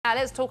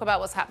Let's talk about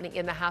what's happening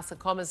in the House of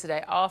Commons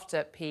today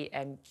after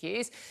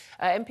PMQs.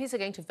 MPs are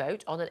going to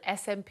vote on an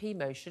SNP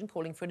motion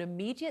calling for an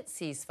immediate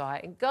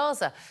ceasefire in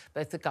Gaza.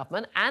 Both the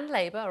government and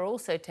Labour are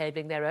also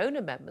tabling their own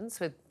amendments,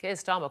 with Keir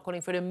Starmer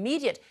calling for an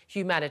immediate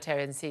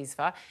humanitarian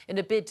ceasefire in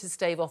a bid to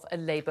stave off a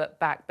Labour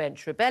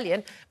backbench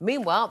rebellion.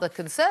 Meanwhile, the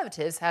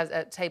Conservatives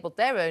have tabled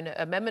their own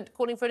amendment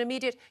calling for an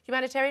immediate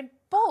humanitarian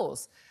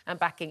pause and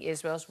backing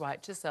Israel's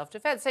right to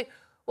self-defence. So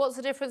what's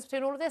the difference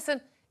between all of this?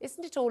 And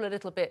isn't it all a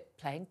little bit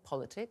playing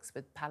politics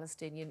with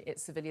Palestinian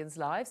civilians'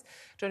 lives?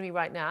 Joining me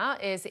right now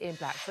is Ian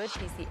Blackford.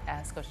 He's the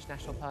Scottish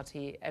National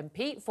Party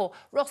MP for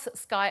Ross,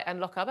 Skye and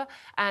Lochaber,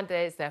 and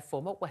is their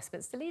former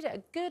Westminster leader.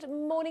 Good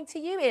morning to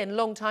you, Ian.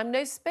 Long time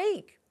no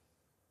speak.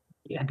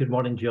 Yeah, good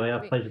morning,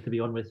 Julia. Pleasure to be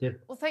on with you.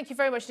 Well, thank you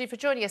very much indeed for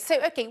joining us.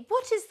 So, OK,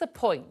 what is the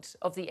point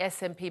of the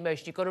SNP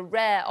motion? You've got a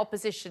rare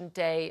opposition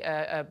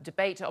day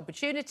debate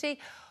opportunity.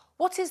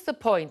 What is the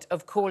point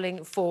of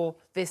calling for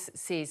this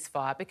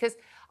ceasefire? Because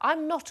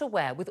I'm not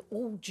aware, with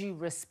all due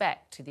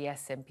respect to the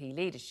SNP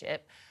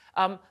leadership,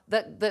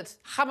 that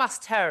Hamas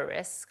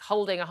terrorists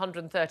holding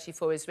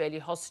 134 Israeli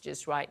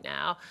hostages right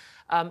now,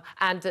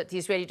 and that the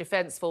Israeli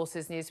Defence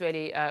Forces and the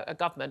Israeli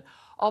government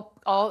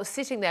are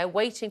sitting there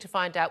waiting to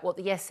find out what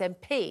the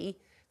SNP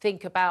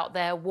think about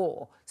their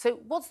war. So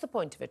what's the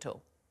point of it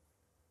all?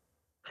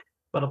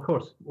 Well, of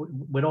course,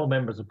 we're all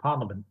members of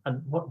Parliament,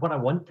 and what I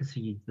want to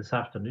see this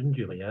afternoon,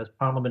 Julia, is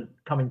Parliament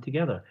coming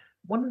together.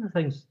 One of the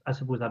things I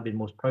suppose I've been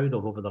most proud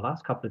of over the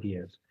last couple of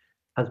years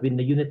has been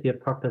the unity of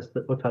purpose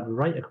that we've had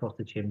right across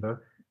the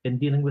chamber in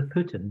dealing with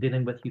Putin,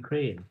 dealing with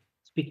Ukraine,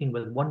 speaking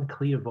with one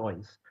clear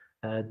voice,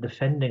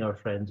 defending our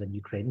friends in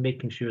Ukraine,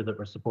 making sure that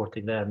we're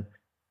supporting them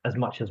as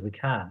much as we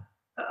can.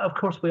 Of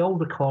course, we all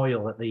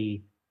recoil at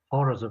the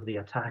horrors of the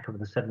attack of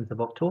the 7th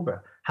of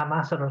October.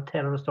 Hamas are a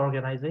terrorist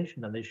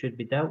organisation and they should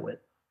be dealt with.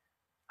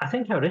 I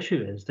think our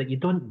issue is that you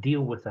don't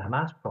deal with the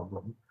Hamas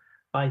problem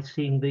by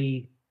seeing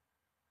the,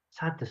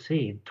 sad to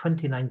say,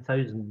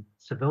 29,000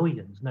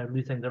 civilians now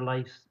losing their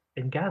lives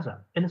in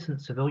Gaza. Innocent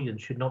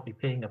civilians should not be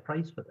paying a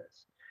price for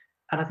this.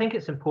 And I think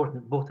it's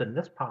important, both in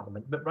this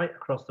Parliament, but right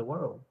across the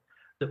world,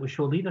 that we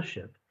show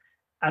leadership.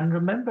 And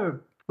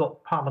remember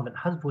what Parliament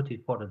has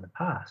voted for in the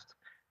past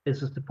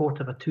is the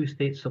support of a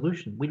two-state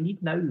solution. We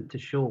need now to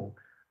show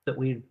that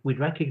we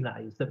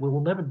recognise that we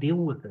will never deal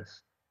with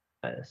this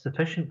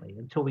sufficiently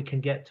until we can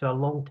get to a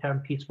long-term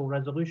peaceful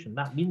resolution.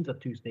 That means a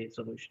two-state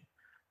solution.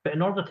 But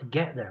in order to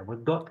get there,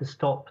 we've got to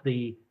stop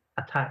the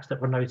attacks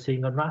that we're now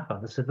seeing on Rafah.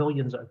 The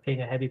civilians are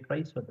paying a heavy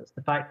price for this.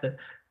 The fact that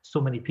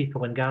so many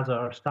people in Gaza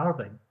are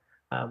starving.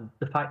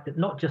 The fact that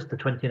not just the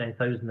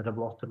 29,000 that have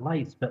lost their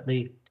lives, but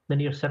the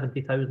near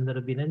 70,000 that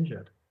have been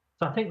injured.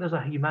 So I think there's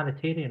a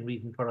humanitarian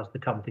reason for us to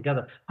come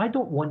together. I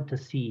don't want to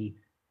see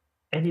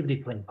anybody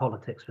playing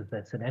politics with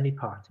this in any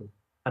party.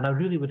 And I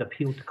really would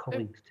appeal to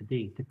colleagues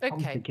today to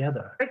come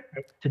together,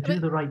 to do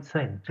the right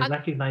thing, to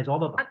recognise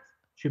all of us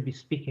should be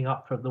speaking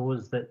up for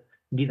those that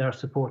need our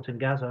support in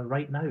Gaza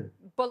right now.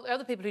 Well,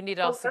 other people who need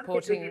our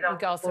support in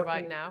Gaza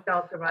right now.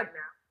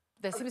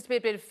 There seems to be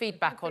a bit of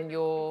feedback on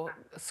your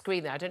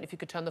screen there. I don't know if you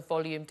could turn the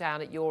volume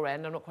down at your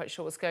end. I'm not quite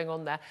sure what's going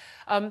on there.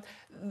 The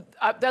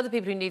other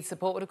people who need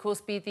support would, of course,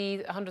 be the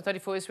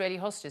 134 Israeli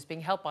hostages being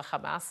held by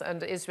Hamas,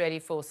 and Israeli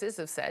forces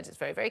have said, it's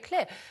very, very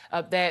clear,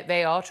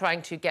 they are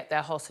trying to get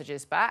their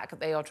hostages back.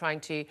 They are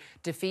trying to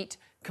defeat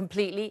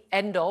completely,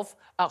 end of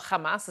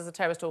Hamas as a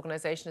terrorist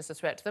organisation, as a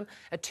threat to them.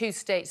 A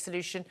two-state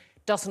solution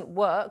doesn't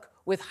work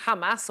with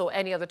Hamas or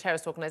any other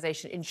terrorist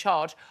organisation in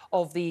charge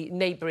of the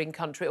neighbouring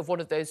country of one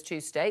of those two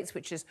states,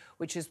 which is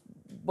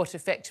what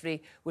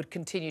effectively would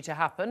continue to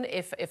happen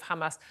if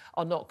Hamas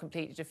are not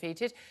completely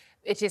defeated.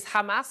 It is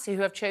Hamas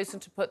who have chosen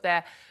to put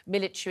their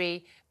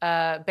military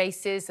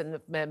bases and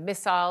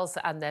missiles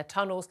and their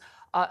tunnels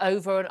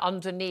over and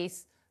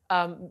underneath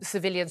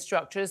civilian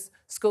structures,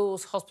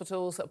 schools,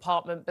 hospitals,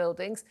 apartment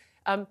buildings.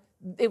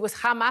 It was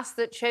Hamas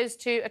that chose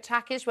to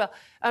attack Israel.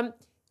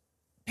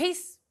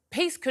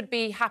 Peace could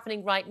be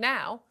happening right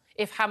now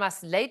if Hamas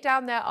laid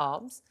down their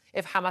arms,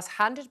 if Hamas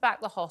handed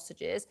back the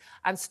hostages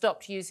and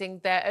stopped using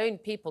their own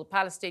people,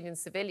 Palestinian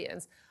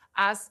civilians,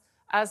 as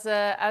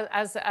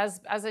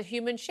a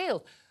human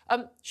shield.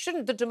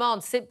 Shouldn't the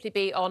demand simply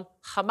be on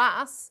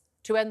Hamas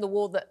to end the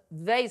war that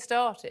they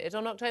started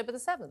on October the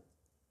 7th?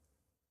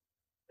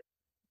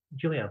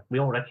 Julia, we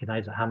all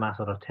recognise that Hamas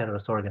are a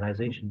terrorist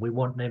organisation. We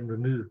want them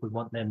removed. We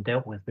want them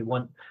dealt with. We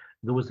want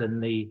those in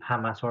the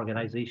Hamas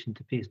organisation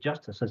to face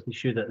justice, as they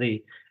should at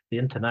the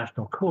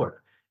international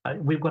court.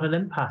 We've got an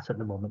impasse at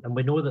the moment, and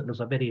we know that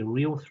there's a very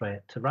real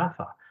threat to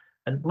Rafah.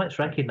 And let's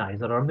recognise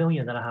there are 1.5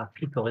 million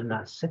people in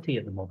that city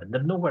at the moment.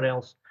 There's nowhere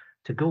else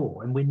to go.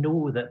 And we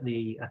know that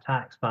the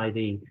attacks by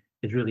the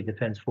Israeli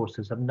Defence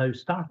Forces have now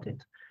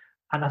started.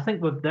 And I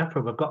think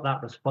therefore we've got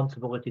that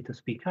responsibility to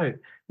speak out.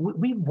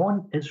 We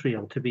want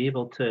Israel to be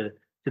able to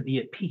be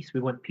at peace. We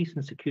want peace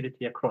and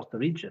security across the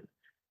region.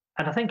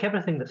 And I think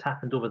everything that's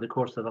happened over the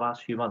course of the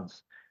last few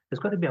months is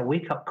going to be a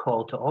wake-up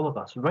call to all of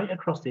us, right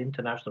across the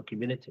international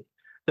community,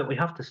 that we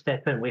have to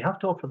step in. We have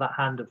to offer that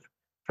hand of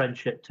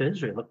friendship to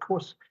Israel. Of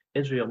course,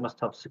 Israel must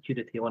have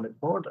security on its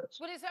borders.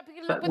 Well, it's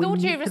look, But with we all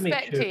due need to make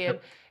respect, sure Ian,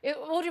 that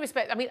all due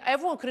respect, I mean,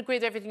 everyone could agree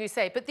with everything you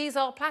say, but these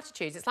are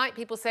platitudes. It's like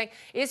people saying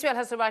Israel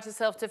has the right of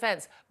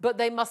self-defense, but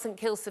they mustn't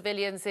kill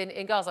civilians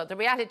in Gaza. The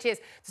reality is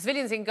the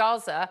civilians in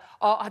Gaza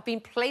have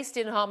been placed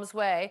in harm's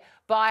way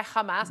by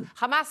Hamas.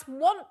 Hamas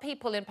want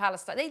people in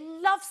Palestine. They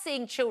love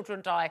seeing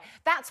children die.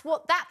 That's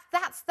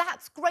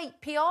great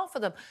PR for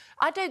them.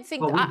 I don't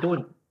think...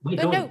 well, we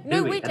don't,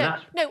 no, do we And don't.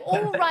 that's, No,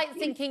 all but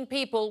right-thinking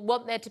people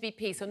want there to be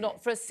peace and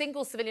not for a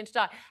single civilian to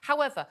die.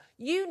 However,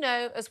 you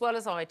know as well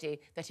as I do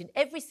that in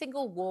every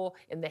single war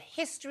in the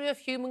history of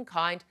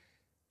humankind,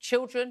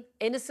 children,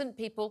 innocent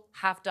people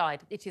have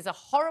died. It is a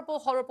horrible,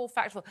 horrible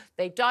fact.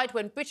 They died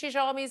when British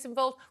army is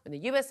involved, when the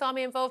US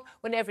army is involved,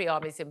 when every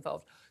army is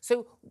involved.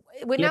 So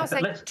we're now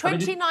saying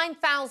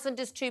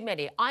 29,000 is too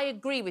many. I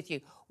agree with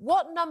you.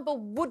 What number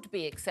would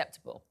be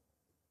acceptable?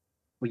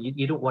 well,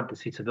 you don't want to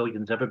see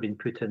civilians ever being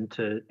put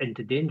into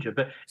danger.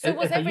 But so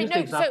was if I every use the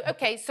no? example, So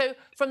okay. So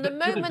from the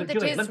moment that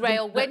Julie,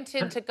 Israel went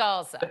into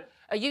Gaza, but-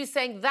 are you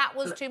saying that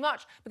was too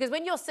much? Because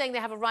when you're saying they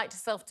have a right to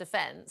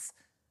self-defense,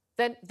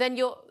 then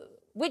you're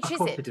which Of is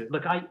course it? they do.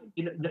 Look,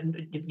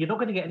 you're not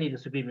going to get any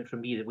disagreement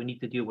from me that we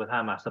need to deal with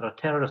Hamas. They're a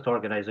terrorist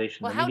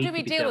organisation. Well, and how need do to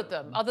we be deal with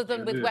careful them not other to be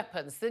than with removed.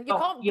 weapons? Then you Well,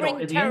 can't you know,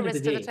 bring at the end of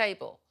terrorists the to the day,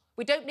 table.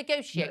 We don't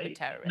negotiate with look,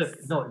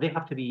 terrorists. no, they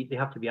have to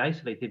be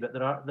isolated. But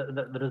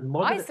there is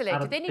moderate Isolated.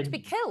 Arab They need to be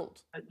opinion.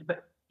 killed.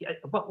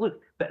 But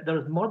look, but there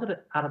is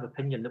moderate Arab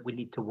opinion that we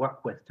need to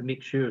work with to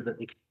make sure that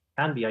they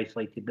can be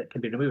isolated, that can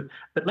be removed.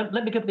 But let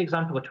me give the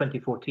example of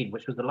 2014,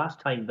 which was the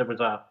last time there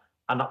was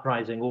an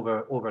uprising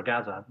over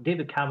Gaza.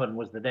 David Cameron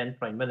was the then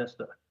Prime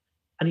Minister.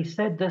 And he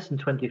said this in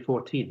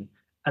 2014,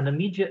 an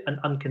immediate and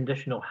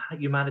unconditional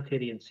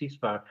humanitarian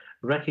ceasefire,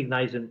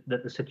 recognizing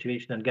that the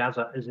situation in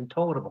Gaza is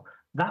intolerable.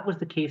 That was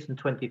the case in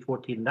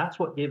 2014. That's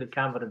what David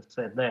Cameron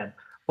said then.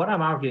 What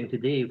I'm arguing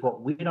today,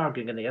 what we're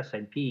arguing in the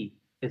SNP,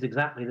 is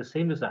exactly the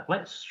same as that.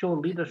 Let's show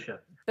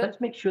leadership.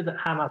 Let's make sure that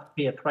Hamas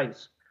pay a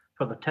price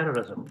for the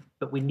terrorism,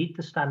 but we need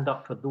to stand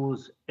up for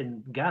those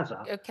in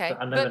Gaza that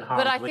are now in harm's way.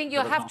 But I think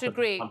you'll have to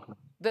agree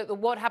that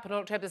what happened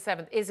on October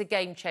 7th is a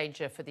game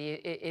changer for the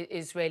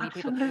Israeli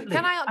people.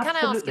 Can I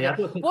ask you that?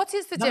 What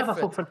is the difference? None of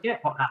us will forget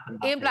what happened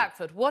that Ian day.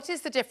 Blackford, what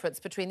is the difference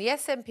between the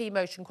SNP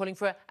motion calling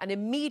for an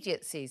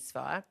immediate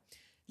ceasefire,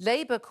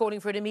 Labour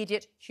calling for an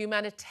immediate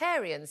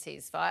humanitarian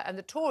ceasefire, and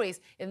the Tories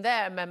in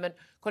their amendment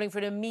calling for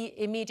an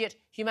immediate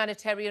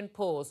humanitarian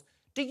pause?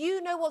 Do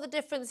you know what the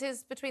difference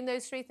is between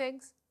those three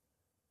things?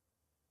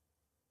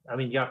 I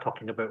mean, you're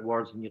talking about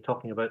words and you're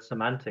talking about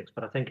semantics,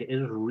 but I think it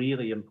is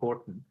really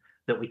important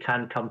that we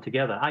can come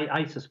together.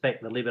 I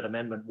suspect the Labour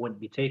amendment won't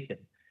be taken.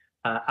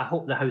 I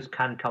hope the House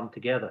can come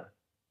together.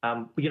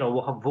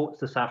 We'll have votes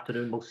this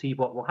afternoon. We'll see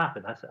what will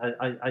happen.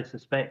 I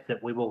suspect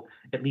that we will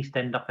at least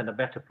end up in a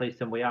better place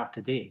than we are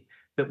today.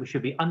 But we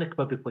should be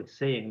unequivocally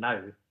saying now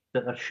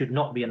that there should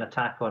not be an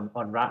attack on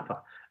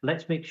Rafah.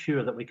 Let's make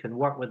sure that we can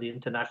work with the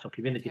international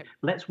community. Okay.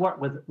 Let's work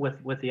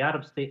with the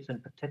Arab states in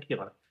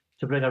particular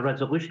to bring a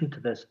resolution to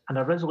this, and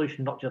a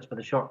resolution not just for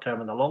the short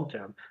term and the long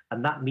term,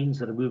 and that means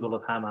the removal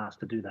of Hamas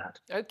to do that.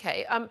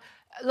 Okay. A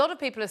lot of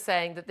people are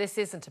saying that this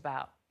isn't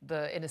about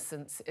the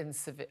innocents in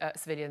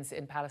civilians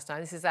in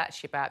Palestine. This is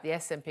actually about the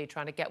SNP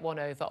trying to get one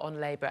over on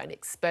Labour and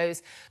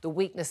expose the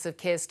weakness of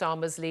Keir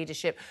Starmer's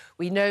leadership.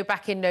 We know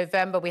back in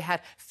November we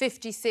had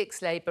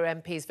 56 Labour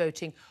MPs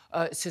voting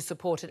to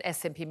support an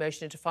SNP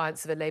motion in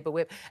defiance of a Labour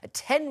whip,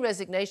 10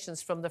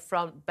 resignations from the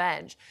front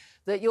bench.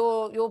 That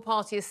your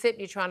party is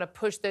simply trying to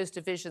push those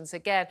divisions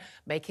again,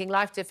 making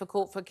life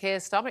difficult for Keir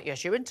Starmer.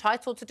 Yes, you're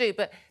entitled to do,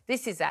 but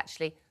this is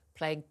actually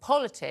playing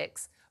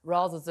politics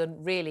rather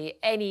than really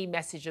any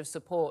message of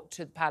support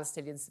to the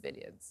Palestinian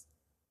civilians.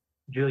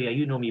 Julia,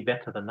 you know me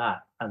better than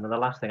that. And the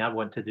last thing I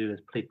want to do is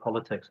play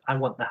politics. I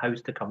want the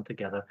House to come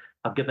together.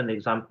 I've given the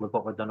example of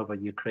what we've done over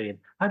Ukraine.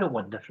 I don't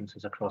want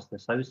differences across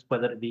this House,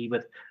 whether it be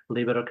with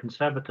Labour or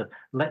Conservative.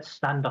 Let's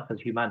stand up as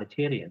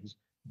humanitarians.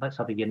 Let's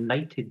have a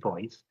united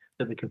voice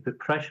that we can put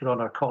pressure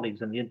on our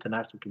colleagues in the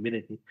international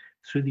community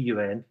through the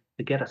UN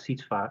to get a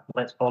ceasefire.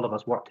 Let's all of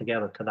us work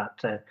together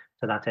to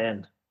that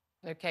end.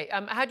 OK.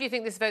 How do you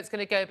think this vote's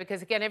going to go?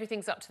 Because, again,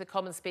 everything's up to the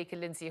Commons Speaker,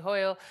 Lindsay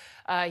Hoyle.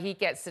 He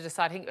gets to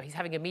decide. He's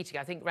having a meeting,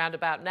 I think, round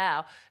about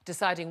now,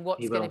 deciding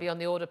what's going to be on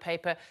the order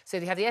paper. So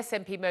you have the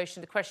SNP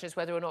motion. The question is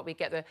whether or not we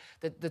get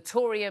the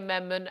Tory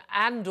amendment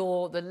and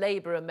or the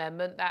Labour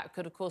amendment. That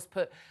could, of course,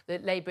 put the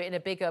Labour in a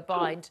bigger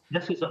bind.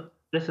 This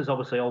is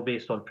obviously all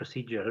based on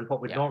procedure, and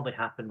what would normally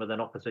happen with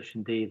an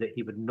opposition day, that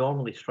he would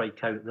normally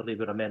strike out the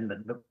Labour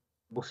amendment, but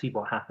we'll see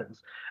what happens.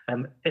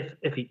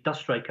 If he does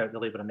strike out the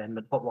Labour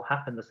amendment, what will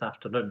happen this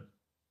afternoon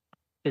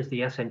is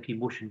the SNP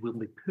motion will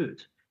be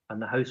put,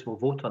 and the House will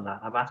vote on that.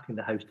 I'm asking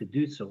the House to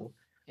do so.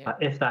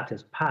 If that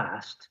is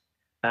passed,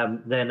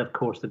 then of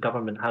course the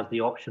government has the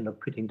option of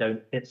putting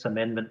down its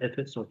amendment if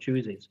it so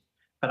chooses.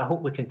 But I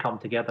hope we can come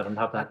together and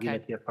have that Okay.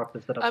 unity of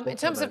purpose that I've spoken In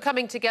terms about. of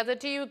coming together,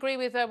 do you agree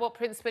with what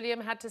Prince William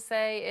had to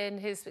say in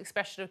his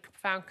expression of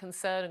profound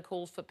concern and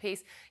calls for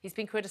peace? He's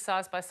been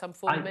criticised by some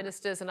former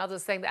ministers and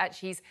others, saying that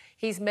actually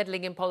he's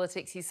meddling in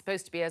politics. He's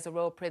supposed to be, as a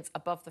royal prince,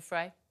 above the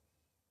fray.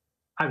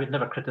 I would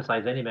never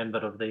criticise any member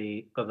of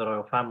the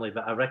royal family,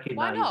 but I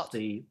recognise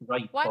the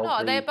right. Why of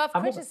not? Are the. they above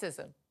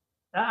criticism?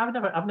 I've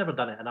never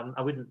done it, and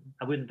I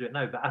wouldn't do it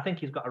now. But I think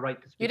he's got a right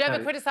to speak. You'd out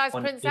ever criticise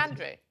on Prince basis.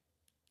 Andrew?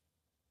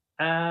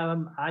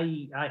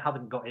 I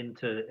haven't got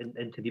into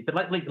the.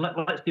 But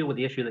let's deal with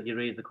the issue that you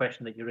raised, the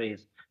question that you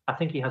raised. I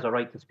think he has a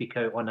right to speak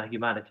out on a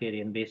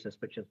humanitarian basis,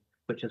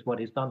 which is what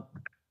he's done.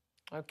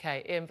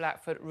 Okay, Ian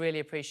Blackford,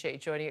 really appreciate you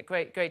joining it.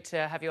 Great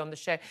to have you on the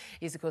show.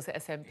 He's, of course, the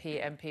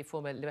SNP MP,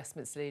 former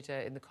Westminster leader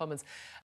in the Commons.